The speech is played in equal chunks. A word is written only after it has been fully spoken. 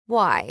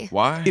Why?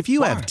 Why? If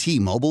you have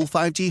T-Mobile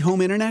 5G home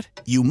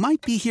internet, you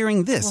might be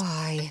hearing this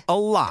Why? a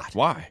lot.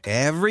 Why?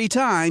 Every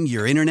time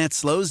your internet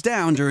slows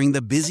down during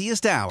the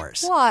busiest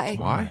hours. Why?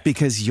 Why?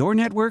 Because your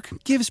network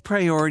gives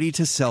priority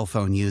to cell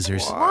phone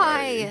users.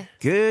 Why?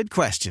 Good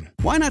question.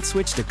 Why not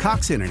switch to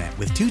Cox Internet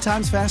with 2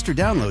 times faster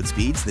download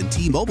speeds than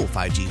T-Mobile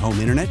 5G home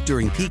internet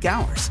during peak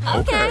hours?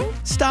 Okay.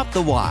 Stop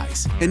the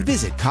whys and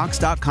visit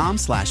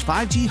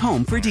cox.com/5G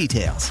home for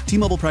details.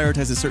 T-Mobile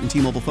prioritizes certain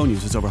T-Mobile phone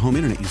users over home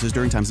internet users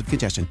during times of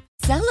congestion.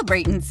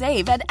 Celebrate and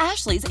save at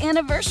Ashley's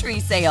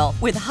Anniversary Sale.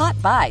 With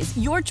Hot Buys,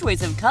 your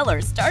choice of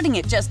colors starting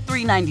at just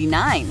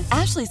 $3.99.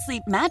 Ashley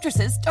Sleep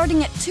mattresses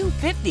starting at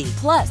 $2.50.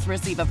 Plus,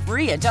 receive a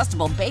free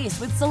adjustable base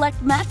with select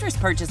mattress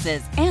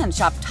purchases. And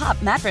shop top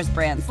mattress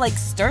brands like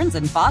Stearns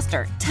 &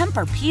 Foster,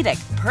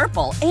 Tempur-Pedic,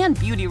 Purple, and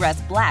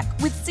Beautyrest Black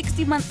with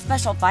 60-month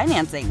special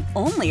financing.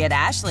 Only at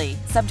Ashley.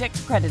 Subject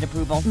to credit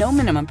approval. No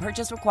minimum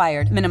purchase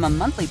required. Minimum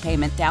monthly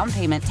payment, down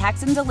payment,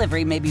 tax, and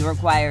delivery may be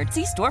required.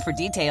 See store for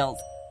details.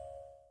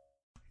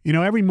 You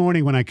know, every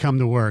morning when I come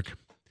to work,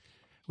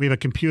 we have a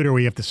computer where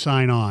you have to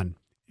sign on,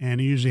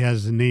 and it usually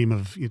has the name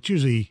of, it's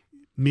usually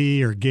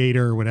me or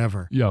Gator or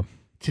whatever. Yeah.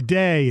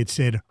 Today it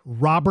said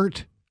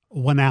Robert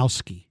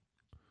Wanowski.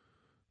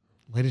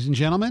 Ladies and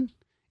gentlemen,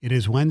 it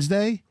is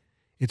Wednesday.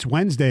 It's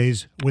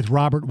Wednesdays with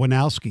Robert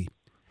Wanowski.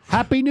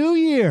 Happy New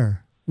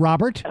Year,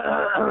 Robert.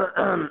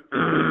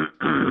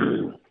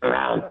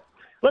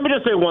 Let me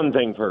just say one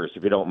thing first,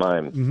 if you don't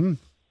mind. Mm-hmm.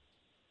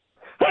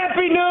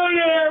 Happy New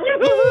Year!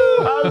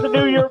 Woo-hoo! How's the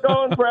New Year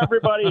going for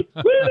everybody?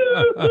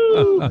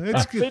 Woo-hoo!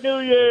 Happy New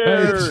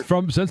Year! Hey,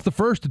 since the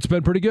first, it's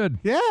been pretty good.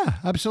 Yeah,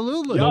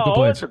 absolutely. No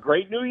complaints. It's a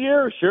great New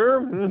Year, sure.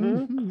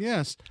 Mm-hmm.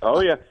 Yes.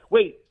 Oh, yeah.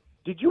 Wait,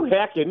 did you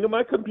hack into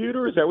my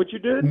computer? Is that what you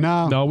did?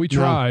 No, we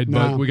tried,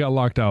 but we got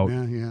locked out.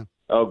 Yeah.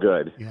 Oh,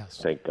 good. Yes.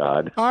 Thank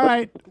God. All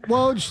right.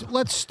 Woj,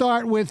 let's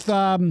start with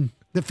the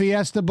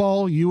Fiesta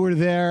Bowl. You were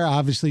there.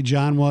 Obviously,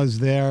 John was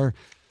there.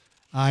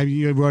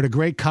 You wrote a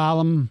great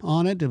column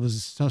on it. It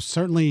was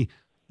certainly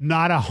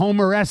not a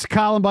Homer-esque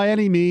column by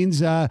any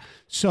means.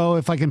 So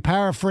if I can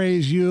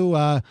paraphrase you,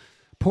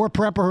 poor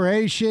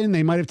preparation,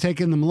 they might have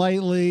taken them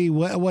lightly,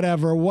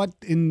 whatever. What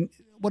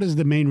is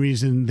the main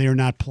reason they're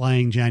not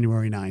playing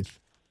January 9th?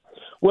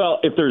 Well,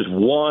 if there's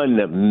one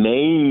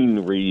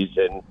main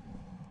reason,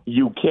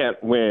 you can't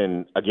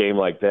win a game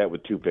like that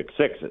with 2 pick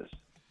sixes.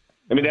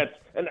 I mean,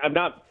 and I'm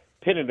not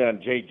pinning it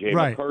on J.J.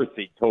 Right.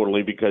 McCarthy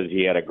totally because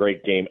he had a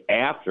great game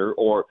after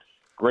or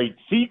great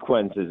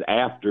sequences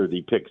after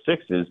the pick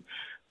sixes.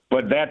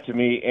 But that to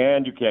me,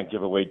 and you can't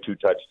give away 2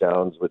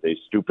 touchdowns with a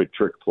stupid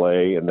trick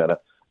play and then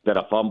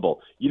a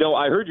fumble. You know,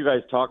 I heard you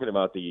guys talking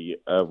about the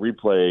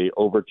replay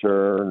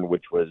overturn,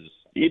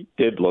 it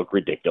did look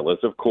ridiculous,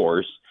 of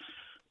course.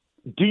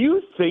 Do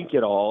you think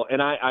at all,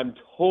 and I'm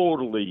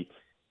totally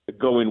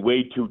going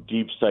way too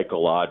deep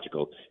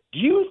psychological, do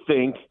you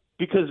think,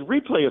 because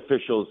replay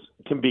officials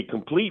can be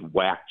complete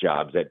whack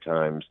jobs at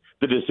times,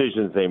 the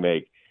decisions they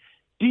make,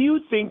 do you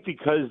think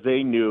because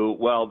they knew,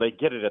 well, they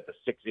get it at the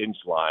 6-inch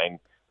line,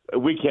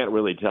 we can't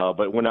really tell,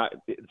 but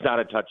it's not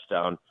a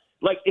touchdown.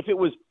 Like if it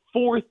was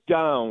 4th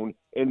down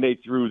and they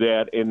threw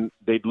that and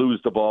they'd lose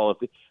the ball,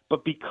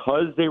 but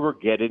because they were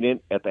getting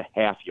it at the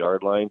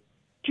half-yard line,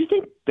 do you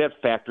think that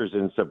factors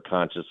in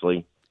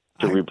subconsciously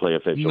to replay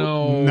officials?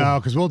 No,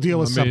 because we'll deal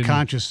with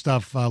subconscious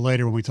stuff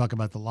later when we talk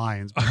about the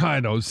Lions. I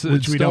know.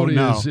 Which we don't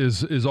know.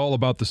 Is all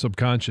about the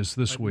subconscious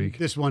this week.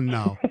 This one,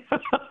 no.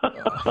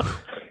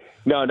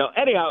 No.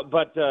 Anyhow,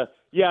 but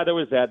yeah, there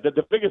was that.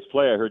 The biggest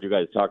play I heard you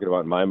guys talking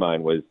about in my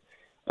mind was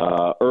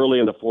early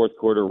in the fourth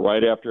quarter,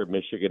 right after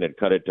Michigan had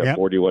cut it to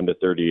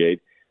 41-38.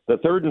 The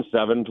 3rd and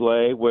 7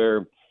 play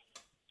where,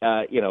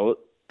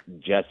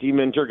 Jesse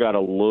Minter got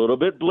a little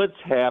bit blitz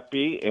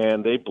happy,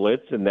 and they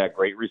blitzed, and that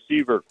great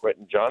receiver,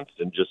 Quentin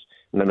Johnston,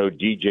 I know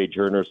DJ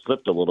Turner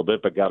slipped a little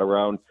bit, but got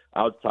around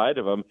outside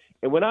of him.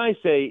 And when I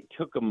say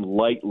took him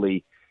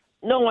lightly,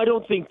 no, I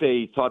don't think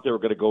they thought they were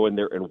going to go in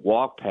there and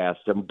walk past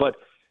him, but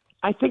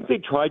I think they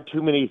tried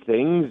too many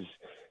things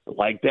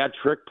like that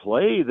trick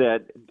play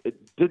that it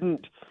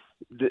didn't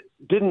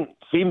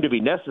seem to be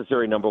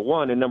necessary, number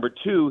one. And number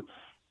two,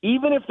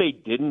 even if they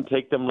didn't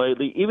take them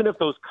lightly, even if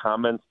those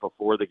comments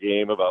before the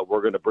game about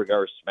we're going to bring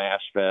our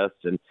smash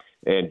fest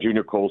and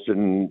Junior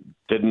Colson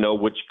didn't know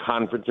which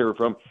conference they were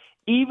from,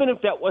 even if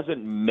that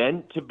wasn't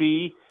meant to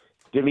be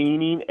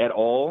demeaning at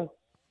all,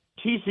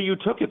 TCU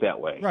took it that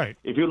way. Right.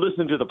 If you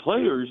listen to the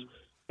players,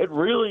 it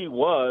really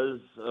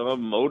was a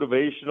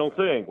motivational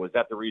thing. Was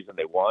that the reason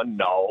they won?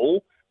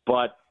 No,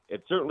 but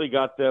it certainly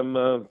got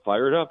them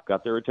fired up,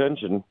 got their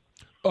attention.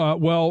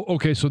 Well,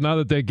 okay, so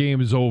now that game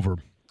is over,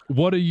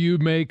 what do you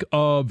make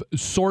of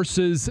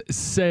sources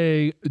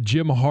say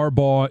Jim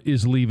Harbaugh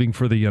is leaving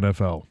for the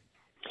NFL?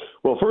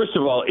 Well, first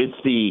of all, it's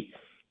the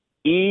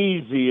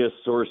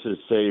easiest sources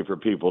say for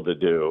people to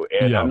do.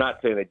 And I'm not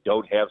saying they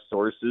don't have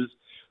sources,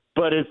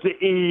 but it's the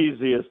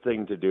easiest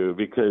thing to do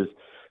because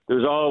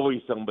there's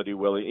always somebody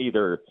willing,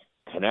 either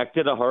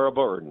connected to Harbaugh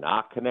or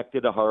not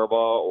connected to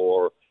Harbaugh,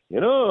 or,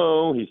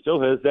 he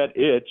still has that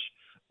itch.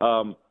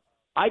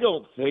 I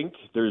don't think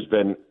there's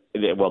been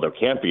well, there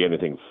can't be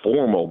anything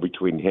formal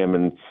between him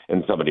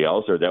and somebody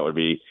else, or that would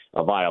be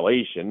a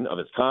violation of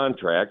his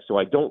contract. So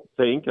I don't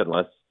think,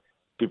 unless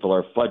people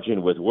are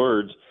fudging with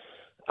words,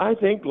 I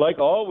think, like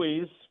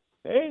always,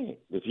 hey,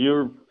 if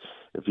you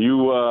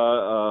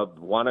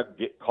want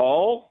to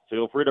call,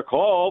 feel free to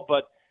call.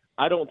 But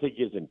I don't think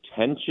his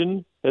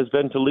intention has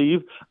been to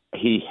leave.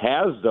 He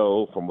has,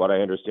 though, from what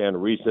I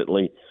understand,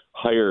 recently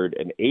hired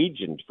an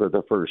agent for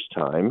the first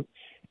time.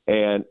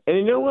 And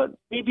you know what?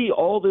 Maybe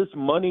all this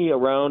money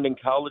around in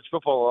college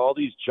football, all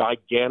these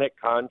gigantic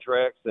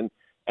contracts and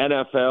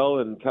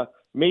NFL, and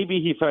maybe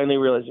he finally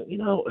realized,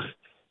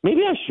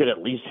 maybe I should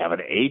at least have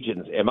an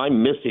agent. Am I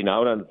missing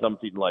out on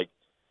something like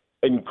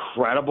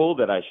incredible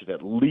that I should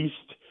at least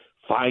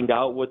find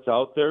out what's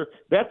out there?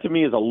 That to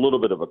me is a little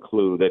bit of a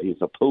clue that he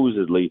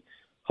supposedly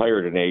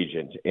hired an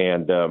agent.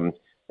 And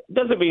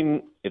doesn't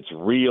mean it's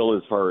real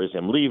as far as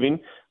him leaving.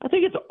 I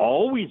think it's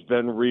always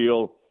been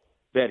real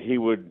that he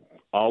would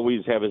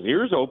always have his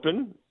ears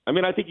open. I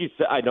mean,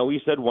 I know he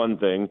said one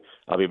thing,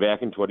 I'll be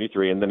back in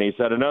 23, and then he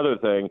said another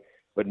thing,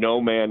 but no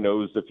man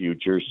knows the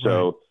future.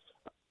 So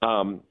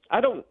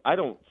I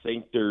don't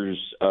think there's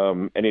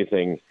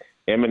anything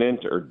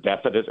imminent or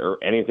definite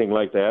or anything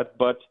like that,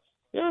 but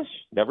yes,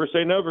 never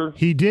say never.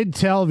 He did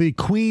tell the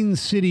Queen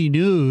City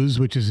News,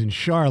 which is in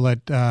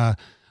Charlotte,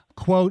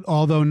 quote,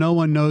 although no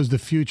one knows the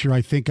future,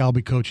 I think I'll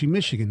be coaching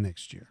Michigan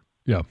next year.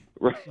 Yeah.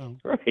 Right,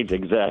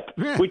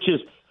 exactly. Yeah. Which is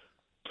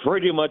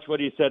pretty much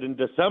what he said in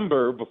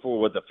December before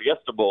with the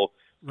Fiesta Bowl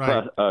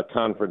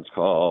conference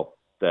call,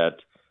 that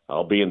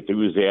I'll be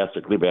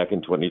enthusiastically back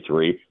in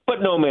 23,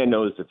 but no man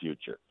knows the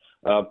future.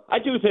 I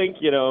do think,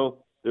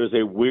 there's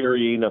a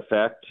wearying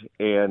effect,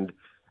 and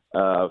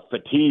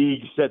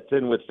fatigue sets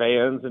in with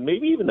fans and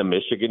maybe even the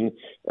Michigan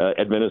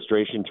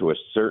administration to a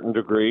certain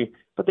degree.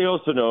 But they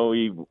also know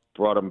he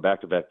brought them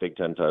back-to-back Big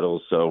Ten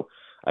titles, so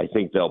I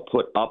think they'll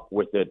put up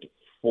with it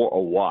for a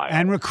while.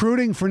 And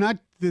recruiting for not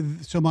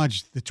so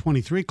much the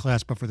 23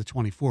 class, but for the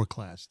 24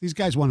 class. These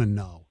guys want to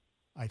know,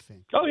 I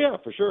think. Oh, yeah,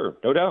 for sure.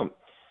 No doubt.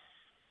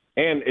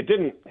 And it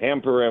didn't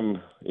hamper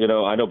him.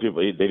 I know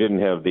people, they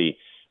didn't have a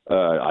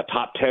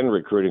top 10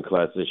 recruiting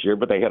class this year,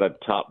 but they had a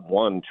top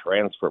 1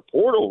 transfer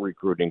portal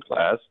recruiting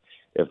class,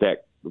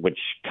 which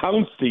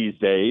counts these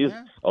days,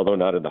 although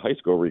not in the high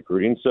school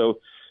recruiting. So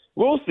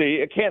we'll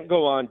see. It can't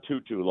go on too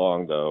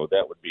long, though.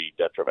 That would be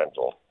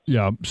detrimental.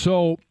 Yeah.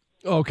 So,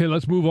 okay,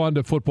 let's move on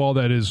to football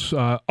that is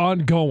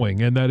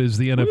ongoing, and that is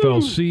the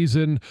NFL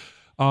season.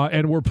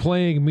 And we're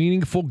playing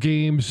meaningful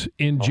games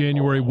in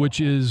January, which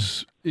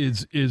is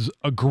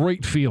a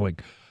great feeling.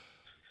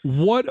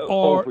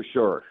 For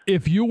sure.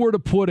 If you were to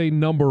put a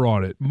number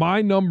on it,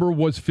 my number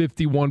was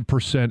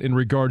 51% in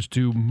regards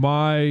to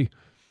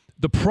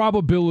the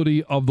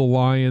probability of the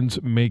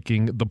Lions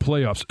making the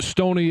playoffs.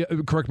 Stoney,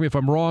 correct me if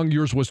I'm wrong,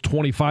 yours was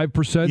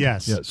 25%?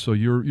 Yes. Yeah, so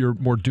you're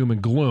more doom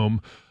and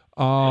gloom.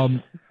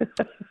 Stunner.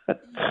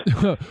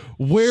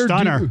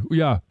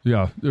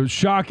 It was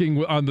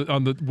shocking on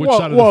the which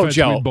side of the fence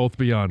Joe, we'd both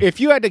be on. If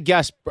you had to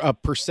guess a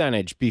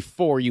percentage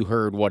before you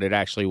heard what it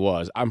actually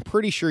was, I'm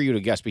pretty sure you'd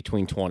have guessed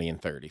between 20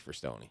 and 30 for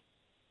Stoney.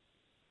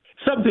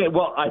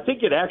 Well, I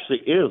think it actually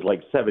is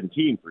like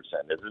 17%,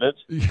 isn't it?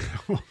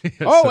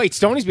 Oh, wait,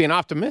 Stoney's being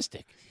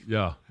optimistic.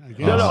 Yeah. I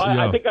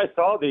think I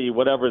saw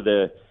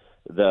the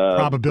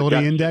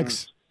probability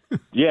index.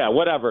 Yeah,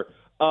 whatever.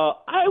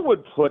 I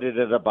would put it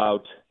at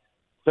about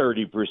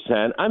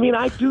 30%. I mean,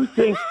 I do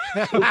think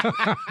that's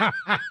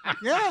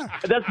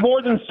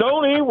more than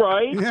Stoney,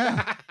 right?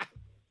 Yeah.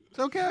 It's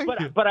okay.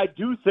 But I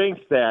do think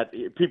that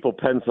people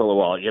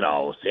pencil,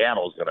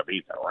 Seattle's going to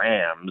beat the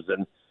Rams.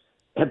 And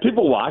have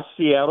people watched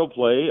Seattle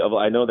play?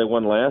 I know they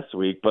won last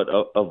week, but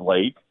of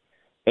late.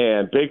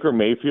 And Baker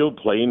Mayfield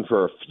playing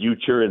for a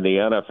future in the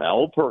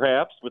NFL,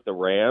 perhaps, with the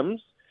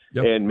Rams.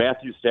 Yep. And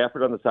Matthew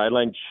Stafford on the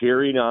sideline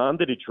cheering on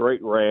the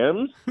Detroit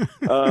Rams.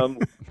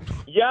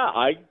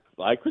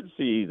 I could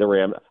see the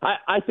Rams.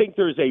 I think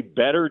there's a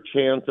better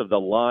chance of the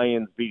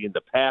Lions beating the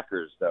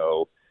Packers,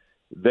 though,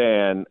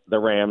 than the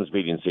Rams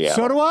beating Seattle.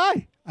 So do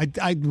I.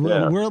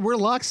 We're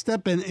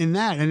lockstep in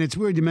that. And it's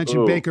weird you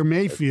mentioned Baker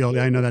Mayfield.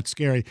 I know that's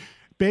scary.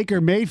 Baker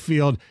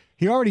Mayfield,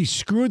 he already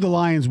screwed the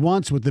Lions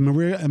once with the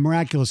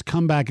miraculous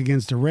comeback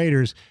against the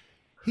Raiders.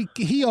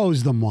 He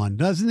owes them one,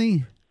 doesn't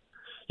he?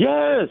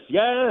 Yes,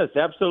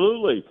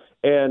 absolutely.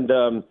 And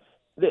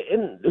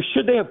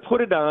should they have put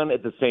it on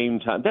at the same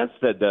time? That's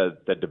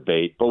the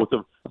debate.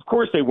 Of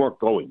course, they weren't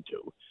going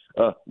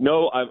to.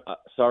 No, I'm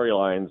sorry,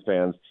 Lions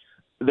fans.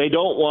 They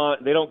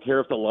don't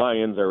care if the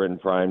Lions are in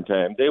prime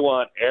time. They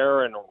want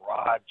Aaron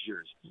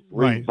Rodgers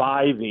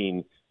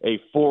reviving a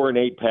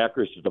 4-8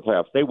 Packers to the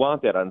playoffs. They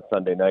want that on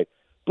Sunday night.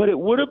 But it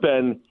would have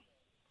been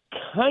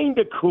kind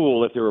of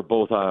cool if they were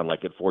both on,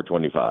 like at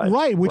 4:25.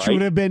 Right, which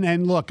would have been,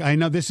 and look, I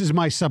know this is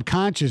my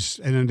subconscious,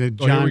 and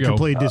John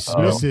completely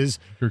dismisses.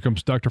 Here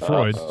comes Dr.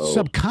 Freud.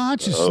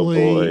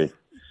 Subconsciously,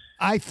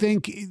 I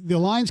think the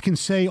Lions can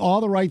say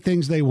all the right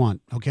things they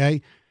want,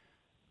 okay?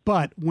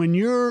 But when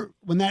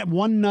that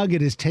one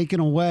nugget is taken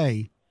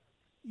away,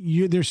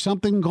 there's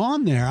something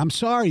gone there. I'm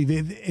sorry.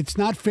 It's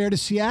not fair to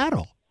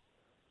Seattle.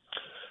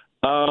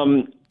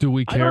 Do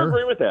we I don't care?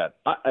 agree with that.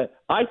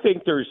 I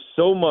think there's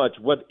so much.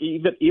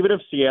 Even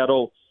if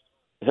Seattle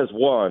has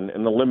won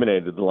and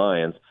eliminated the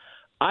Lions,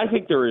 I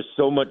think there is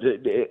so much.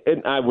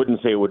 And I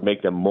wouldn't say it would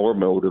make them more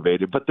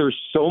motivated, but there's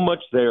so much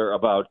there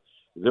about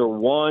their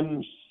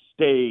one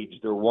stage,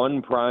 their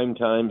one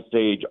primetime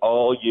stage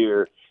all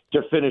year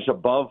to finish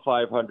above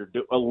 500,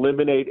 to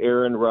eliminate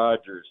Aaron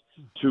Rodgers,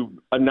 to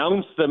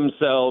announce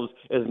themselves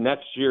as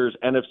next year's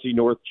NFC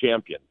North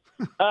champion.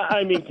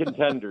 I mean,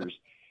 contenders.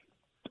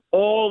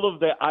 All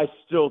of that, I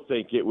still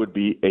think it would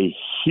be a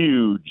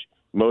huge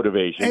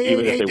motivation,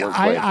 even if they weren't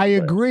playing. I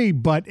agree,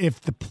 but if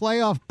the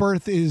playoff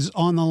berth is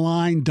on the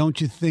line,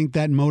 don't you think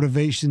that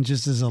motivation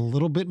just is a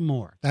little bit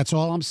more? That's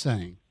all I'm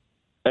saying.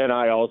 And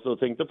I also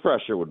think the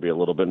pressure would be a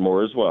little bit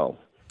more as well.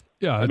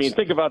 Yeah, I mean,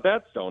 think about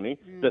that, Stoney.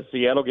 The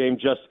Seattle game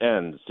just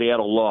ends.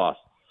 Seattle lost.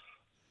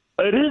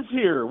 It is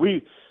here.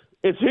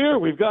 It's here.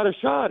 We've got a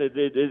shot.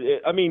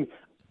 I mean,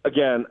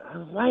 again,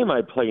 why am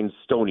I playing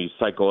Stoney's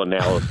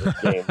psychoanalysis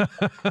game?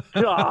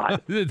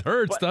 God. it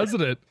hurts,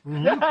 doesn't it?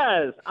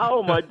 Yes.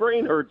 Oh, my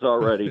brain hurts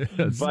already.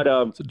 Yes. But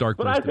It's a dark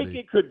but place I to think be.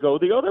 it could go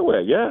the other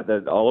way. Yeah,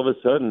 that all of a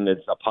sudden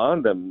it's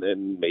upon them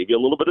and maybe a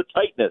little bit of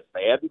tightness.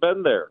 They hadn't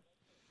been there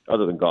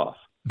other than golf.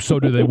 So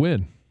do they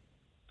win?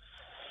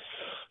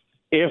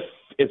 If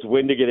it's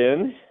win to get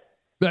in,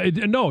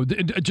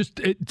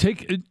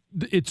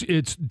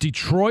 it's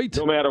Detroit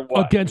no matter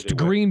what, against they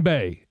win. Green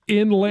Bay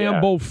in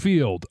Lambeau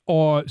Field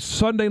or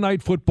Sunday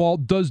Night Football.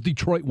 Does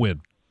Detroit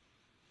win?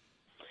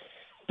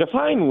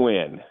 Define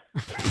win.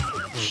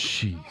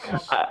 Jeez.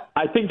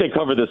 I think they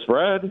cover the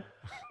spread.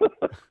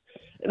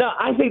 No,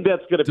 I think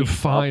that's going to be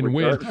Define tough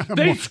win. regardless.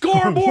 They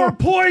score more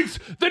points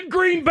than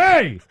Green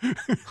Bay.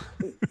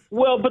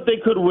 Well, but they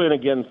could win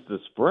against the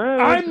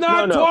spread. I'm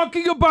not No.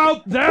 talking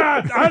about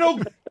that. I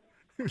don't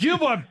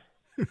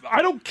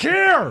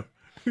care.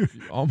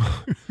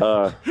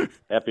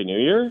 Happy New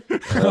Year.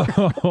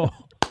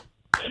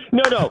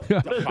 No.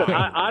 Listen,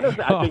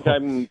 honestly, I think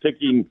I'm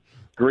picking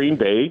Green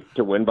Bay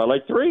to win by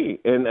like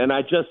 3, and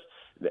I just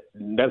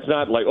that's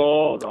not like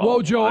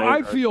Well, Joe,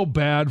 I feel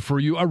bad for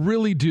you. I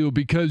really do,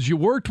 because you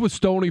worked with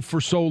Stoney for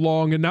so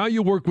long, and now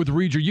you work with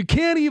Rieger. You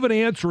can't even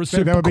answer a So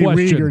simple that would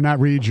be question. Rieger, not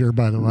Rieger,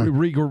 by the way.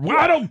 Rieger. Well,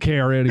 I don't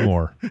care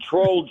anymore.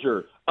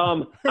 Trollger.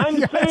 I'm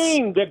Yes.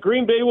 saying that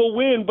Green Bay will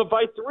win, but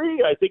by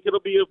 3. I think it'll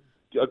be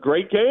a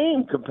great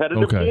game,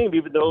 competitive Okay. game,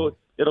 even though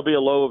it'll be a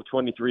low of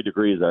 23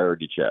 degrees. I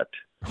already checked.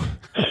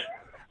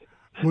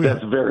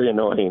 That's very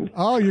annoying.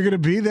 Oh, you're going to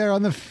be there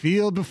on the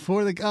field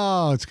before the.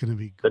 Oh, it's going to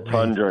be The great.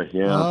 tundra,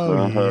 yeah.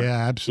 Oh,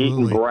 yeah,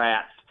 absolutely. Eating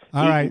brats.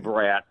 All right.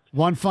 Brats.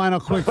 One final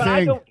quick But I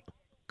thing. don't-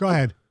 Go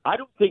ahead. I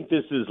don't think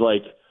this is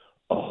like,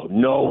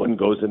 no one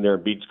goes in there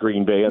and beats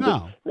Green Bay.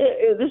 No.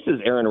 This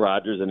is Aaron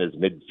Rodgers in his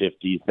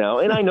mid-50s now,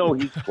 and I know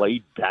he's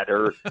played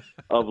better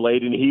of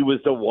late, and he was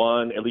the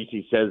one, at least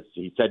he said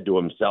to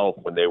himself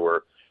when they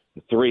were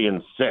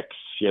 3-6,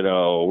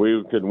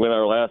 we could win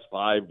our last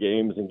 5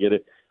 games and get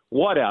it.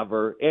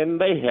 Whatever,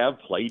 and they have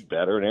played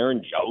better, and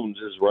Aaron Jones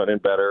is running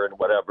better and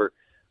whatever.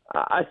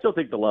 I still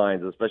think the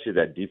Lions, especially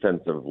that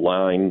defensive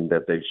line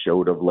that they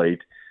showed of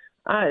late,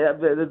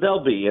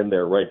 they'll be in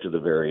there right to the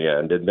very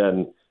end, and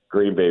then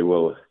Green Bay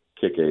will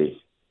kick a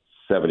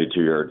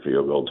 72-yard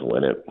field goal to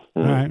win it.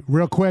 All right.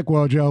 Real quick,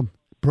 Wojo.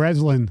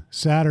 Breslin,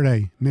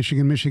 Saturday,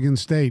 Michigan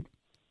State.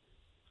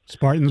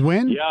 Spartans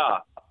win? Yeah.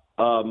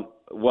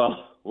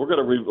 Well, we're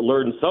going to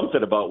learn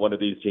something about one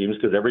of these teams,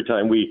 because every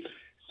time we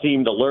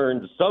seem to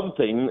learn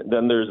something,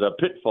 then there's a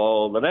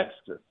pitfall the next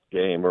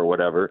game or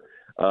whatever.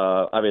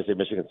 Obviously,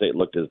 Michigan State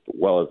looked as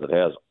well as it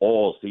has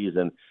all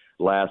season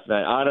last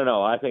night. I don't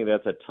know. I think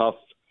that's a tough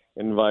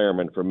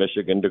environment for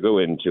Michigan to go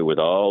into with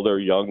all their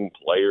young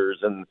players,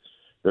 and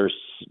their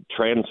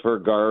transfer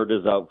guard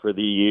is out for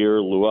the year,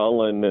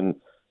 Llewellyn, and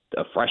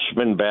a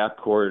freshman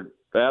backcourt.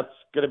 That's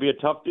going to be a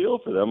tough deal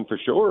for them for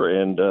sure.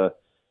 And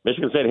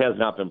Michigan State has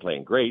not been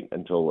playing great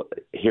until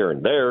here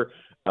and there.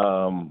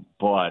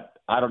 But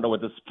I don't know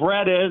what the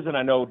spread is, and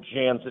I know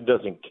Jansen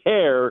doesn't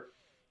care,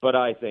 but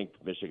I think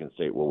Michigan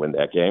State will win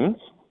that game.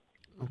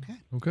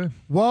 Okay.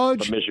 Woj.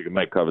 But Michigan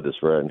might cover the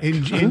spread.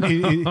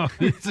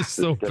 This is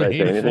so Did I say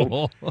anything?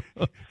 painful.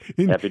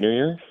 Happy New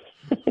Year.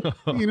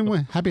 You know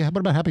what? How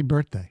about happy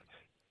birthday?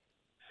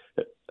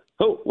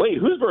 Oh, wait,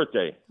 whose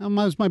birthday? It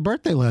was my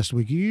birthday last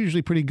week. You're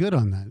usually pretty good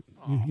on that.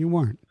 You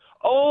weren't.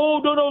 Oh,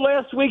 no,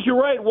 last week, you're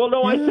right. Well,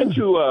 no, I sent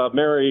you a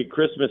Merry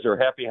Christmas or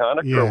Happy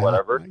Hanukkah or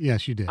whatever.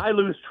 Yes, you did. I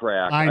lose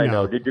track. I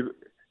know. Did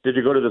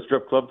you go to the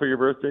strip club for your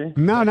birthday?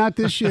 No, not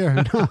this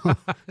year. No.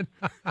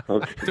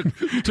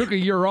 Took a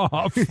year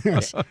off.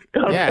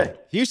 Yeah,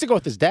 he used to go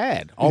with his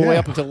dad all the way Yeah.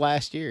 up until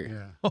last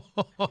year.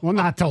 Well,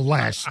 not till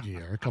last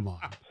year. Come on.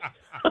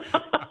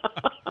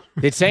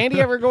 Did Sandy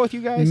ever go with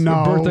you guys?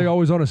 No. Birthday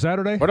always on a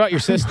Saturday? What about your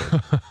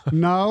sister?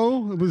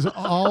 No, it was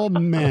all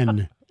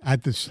men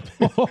at the.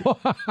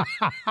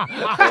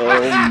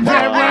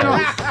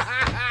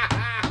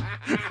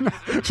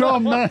 It's all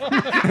men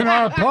in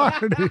our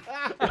party.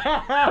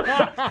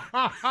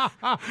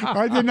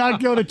 I did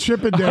not go to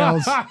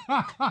Chippendales.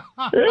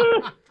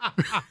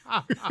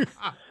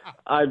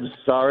 I'm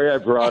sorry I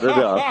brought it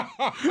up.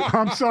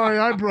 I'm sorry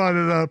I brought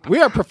it up.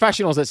 We are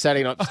professionals at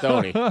setting up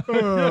Stoney.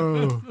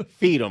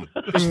 Feed him.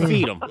 Just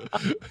feed him.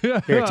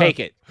 Here, take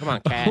it. Come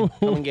on, cat.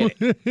 Come and get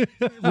it.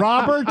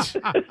 Robert,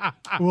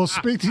 we'll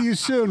speak to you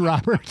soon,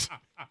 Robert.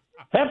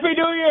 Happy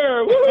New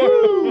Year!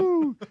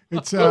 Woo!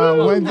 It's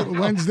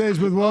Wednesdays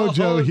with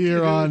Wojo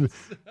here on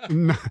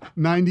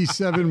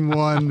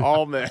 97.1.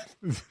 Oh, man.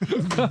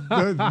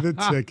 The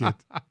Ticket.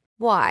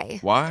 Why?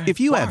 If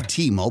you have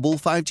T-Mobile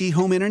 5G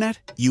home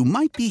internet, you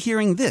might be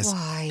hearing this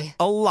Why?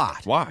 a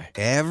lot.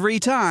 Every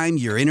time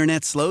your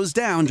internet slows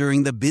down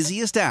during the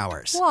busiest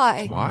hours.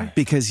 Why?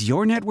 Because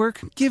your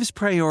network gives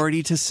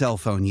priority to cell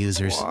phone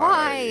users.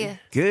 Why?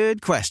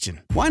 Good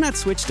question. Why not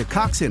switch to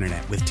Cox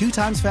Internet with 2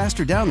 times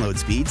faster download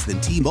speeds than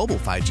T-Mobile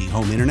 5G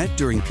home internet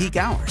during peak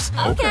hours?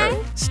 Okay.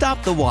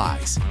 Stop the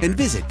whys and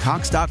visit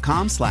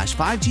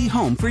cox.com/5G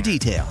home for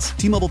details.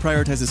 T-Mobile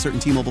prioritizes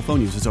certain T-Mobile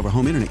phone users over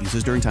home internet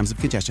users during times of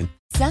congestion.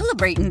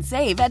 Celebrate and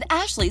save at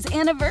Ashley's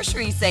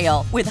Anniversary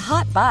Sale. With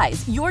Hot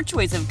Buys, your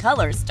choice of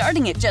colors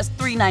starting at just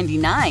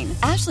 $3.99.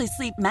 Ashley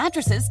Sleep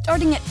mattresses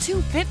starting at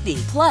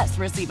 $2.50. Plus,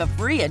 receive a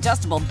free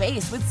adjustable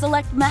base with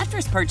select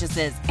mattress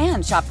purchases.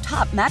 And shop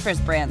top mattress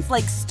brands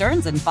like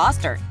Stearns &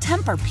 Foster,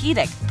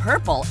 Tempur-Pedic,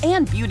 Purple,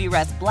 and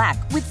Beautyrest Black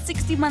with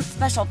 60-month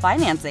special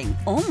financing.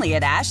 Only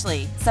at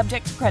Ashley.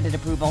 Subject to credit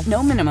approval.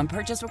 No minimum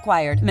purchase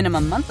required.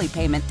 Minimum monthly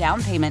payment,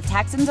 down payment,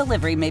 tax, and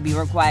delivery may be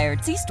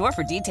required. See store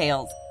for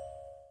details.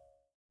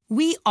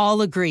 We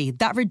all agree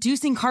that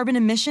reducing carbon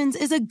emissions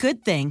is a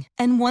good thing.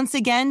 And once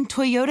again,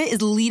 Toyota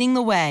is leading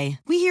the way.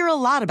 We hear a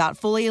lot about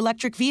fully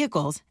electric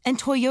vehicles, and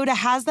Toyota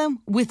has them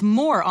with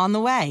more on the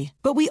way.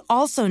 But we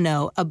also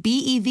know a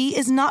BEV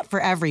is not for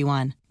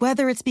everyone.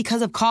 Whether it's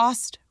because of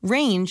cost,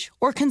 range,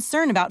 or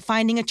concern about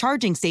finding a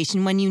charging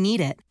station when you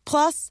need it.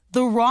 Plus,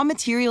 the raw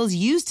materials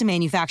used to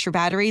manufacture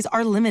batteries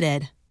are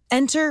limited.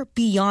 Enter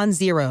Beyond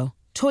Zero,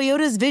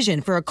 Toyota's vision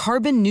for a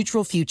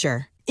carbon-neutral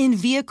future. In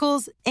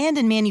vehicles and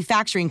in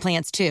manufacturing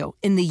plants, too,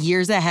 in the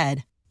years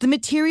ahead. The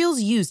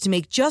materials used to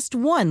make just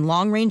one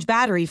long-range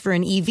battery for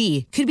an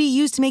EV could be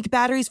used to make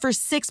batteries for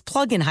 6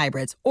 plug-in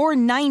hybrids or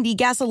 90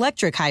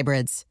 gas-electric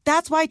hybrids.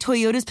 That's why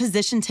Toyota's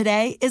position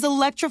today is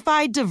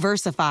electrified,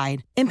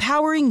 diversified,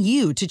 empowering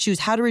you to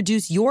choose how to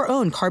reduce your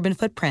own carbon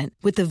footprint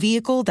with the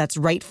vehicle that's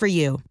right for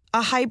you.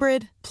 A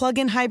hybrid,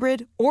 plug-in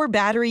hybrid, or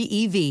battery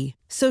EV.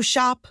 So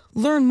shop,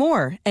 learn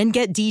more, and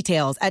get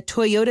details at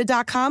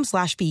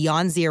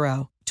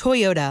toyota.com/beyondzero.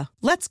 Toyota,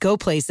 let's go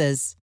places.